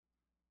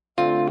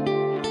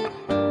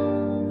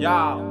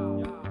Ya.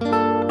 Un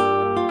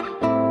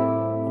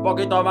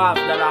poquito más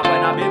de la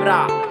buena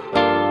vibra.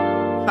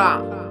 Ja.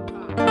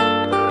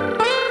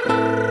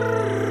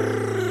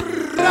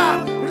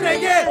 Rap,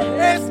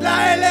 reggae es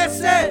la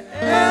LC,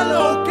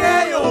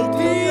 L-O-K-O-T-O-S.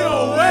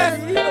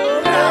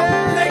 Rap,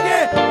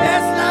 reggae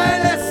es la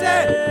LC,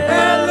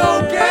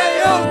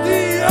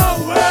 L-O-K-O-T-O-S.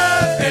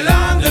 El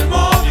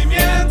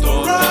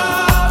UnderMOvimiento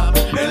Rap,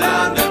 el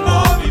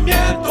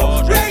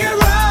UnderMOvimiento Reggae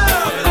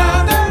Rap, el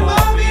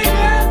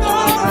UnderMOvimiento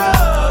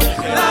Rap,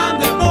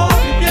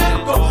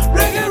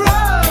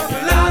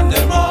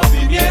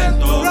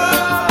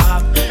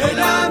 el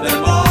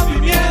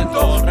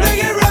UnderMOvimiento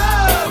Reggae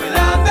Rap, el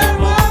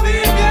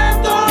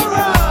UnderMOvimiento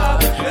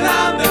Rap, el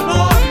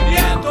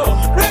UnderMOvimiento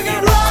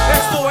Reggae Rap.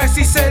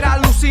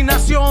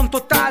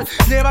 Total,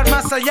 llevar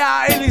más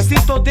allá, el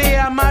instinto de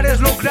amar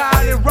es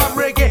lograr el rap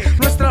reggae,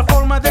 nuestra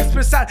forma de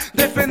expresar,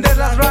 defender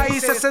las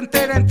raíces,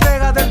 entera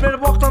entrega del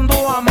verbo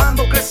actuando,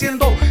 amando,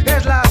 creciendo,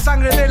 es la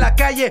sangre de la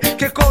calle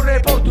que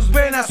corre por tus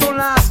venas, son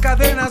las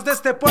cadenas de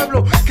este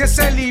pueblo que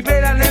se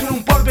liberan en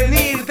un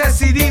porvenir,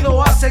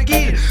 decidido a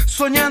seguir,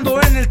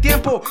 soñando en el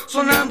tiempo,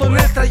 sonando en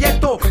el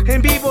trayecto,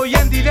 en vivo y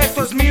en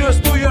directo, es mío,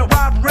 es tuyo,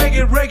 rap,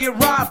 reggae, reggae,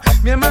 rap,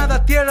 mi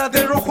amada tierra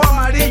de rojo,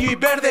 amarillo y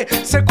verde,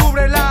 se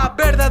cubre la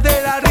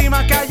verdadera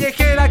rima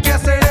callejera que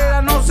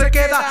acelera, no se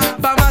queda,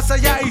 va más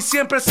allá y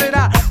siempre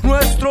será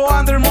nuestro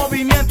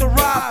UnderMOvimiento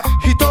Rap.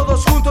 Y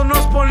todos juntos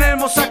nos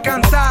ponemos a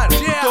cantar,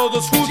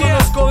 todos juntos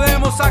nos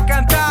podemos a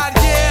cantar,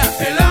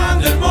 El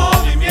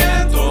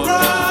UnderMOvimiento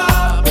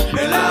Rap,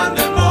 el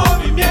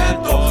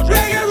UnderMOvimiento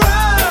Reggae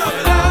Rap,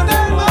 el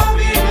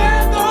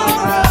UnderMOvimiento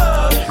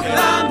Rap, el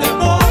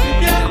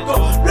UnderMOvimiento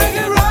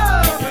Reggae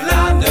Rap,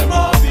 el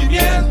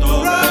UnderMOvimiento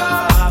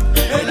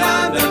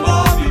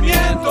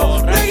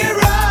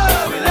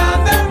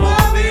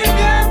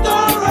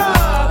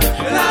Rap,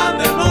 el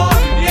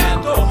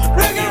UnderMOvimiento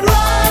Reggae Rap.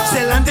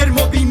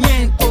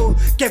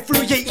 Que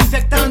fluye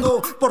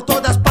infectando por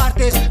todas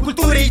partes,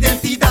 cultura e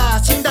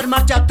identidad, sin dar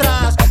marcha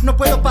atrás. No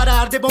puedo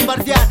parar de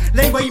bombardear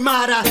lengua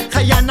aymara,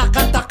 hayana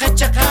canta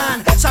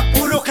cachacan,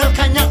 sapuro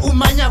calcaña,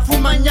 umaña,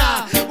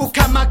 fumaña,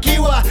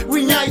 ukamakiwa,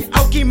 wiñay,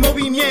 auki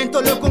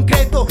movimiento, lo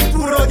concreto,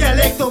 puro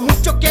dialecto,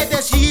 mucho que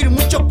decir,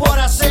 mucho por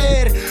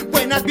hacer.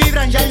 Buenas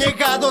vibran ya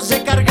llegados,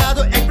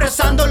 recargado,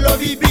 expresando lo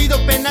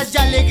vivido, penas y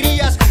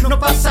alegrías, no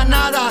pasa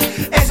nada,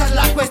 esa es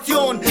la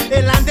cuestión.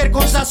 El under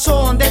con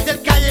sazón, desde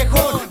el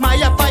callejón,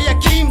 maya, paya,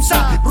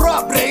 kimsa,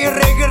 rap, reggae,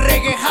 reggae,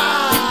 reggae,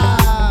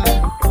 ha.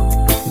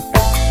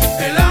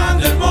 El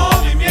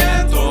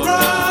UnderMOvimiento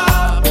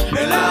Rap,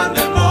 el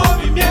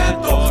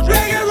UnderMOvimiento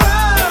Reggae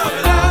Rap,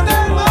 el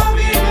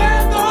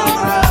UnderMOvimiento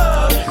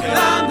Rap, el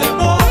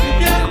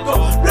UnderMOvimiento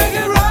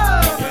Reggae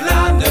Rap, el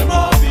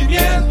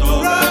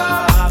UnderMOvimiento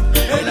Rap,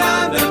 el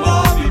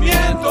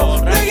UnderMOvimiento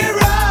Reggae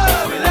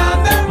Rap, el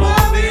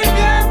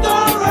UnderMOvimiento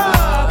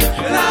Rap,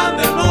 el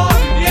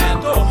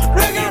UnderMOvimiento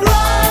Reggae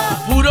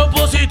Rap. Puro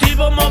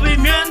positivo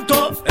movimiento,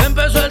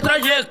 empezó el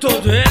trayecto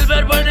del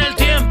verbo en el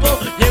tiempo,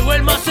 llegó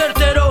el más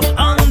certero,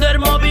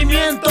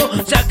 UnderMOvimiento,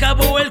 se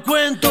acabó el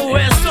cuento,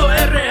 esto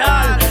es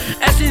real,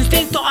 es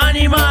instinto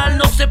animal,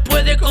 no se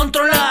puede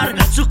controlar,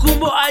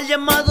 sucumbo al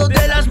llamado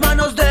de las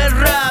manos del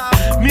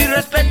rap, mis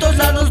respetos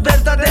a los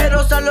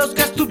verdaderos, a los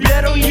que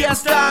estuvieron y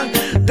están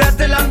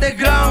desde el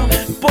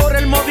underground, por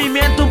el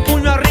movimiento un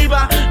puño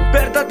arriba,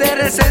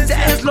 verdadera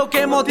esencia es lo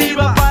que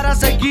motiva para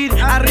seguir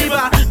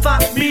arriba,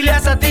 familia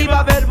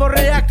sativa, verbo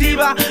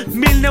reactiva,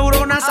 1000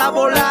 neuronas a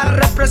volar,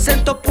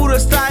 represento puro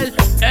style,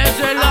 es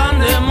el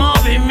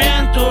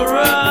UnderMOvimiento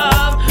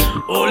Rap,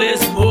 all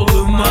is book,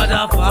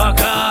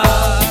 motherfucker.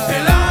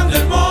 El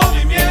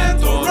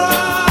UnderMOvimiento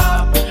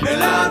Rap,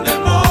 el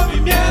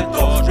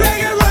UnderMOvimiento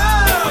Reggae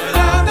Rap, el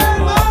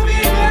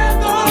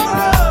UnderMOvimiento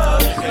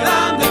Rap, el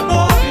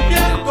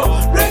UnderMOvimiento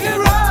Reggae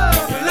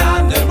Rap, el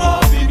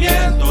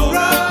UnderMOvimiento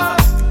Rap,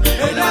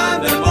 el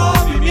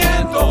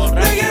UnderMOvimiento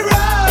Reggae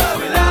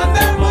Rap, el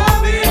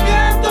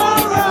UnderMOvimiento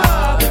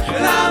Rap,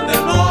 el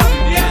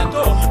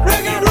UnderMOvimiento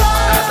Reggae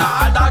Rap. Esa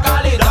alta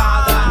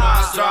calidad de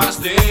nuestro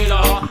estilo,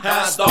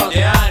 esto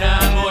tiene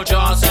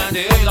mucho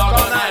sentido.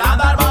 Con el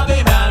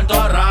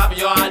UnderMOvimiento Rap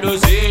yo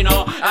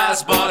alucino,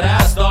 es por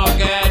esto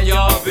que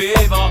yo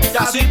vivo. Y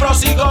así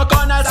prosigo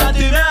con el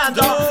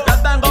sentimiento que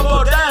tengo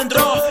por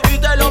dentro y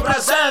te lo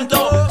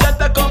presento.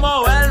 Siente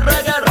como el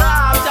reggae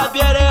rap se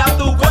adhiere a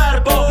tu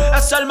cuerpo.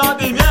 Es el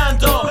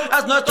movimiento,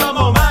 es nuestro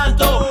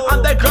momento.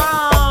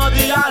 Underground,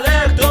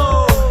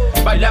 dialecto.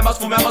 Bailemos,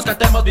 fumemos,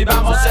 cantemos,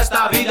 vivamos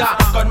esta vida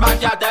con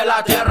magia de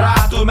la tierra,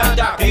 tu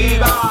mente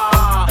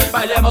activa.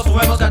 Bailemos,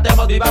 fumemos,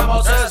 cantemos,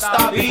 vivamos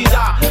esta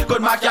vida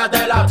con magia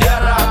de la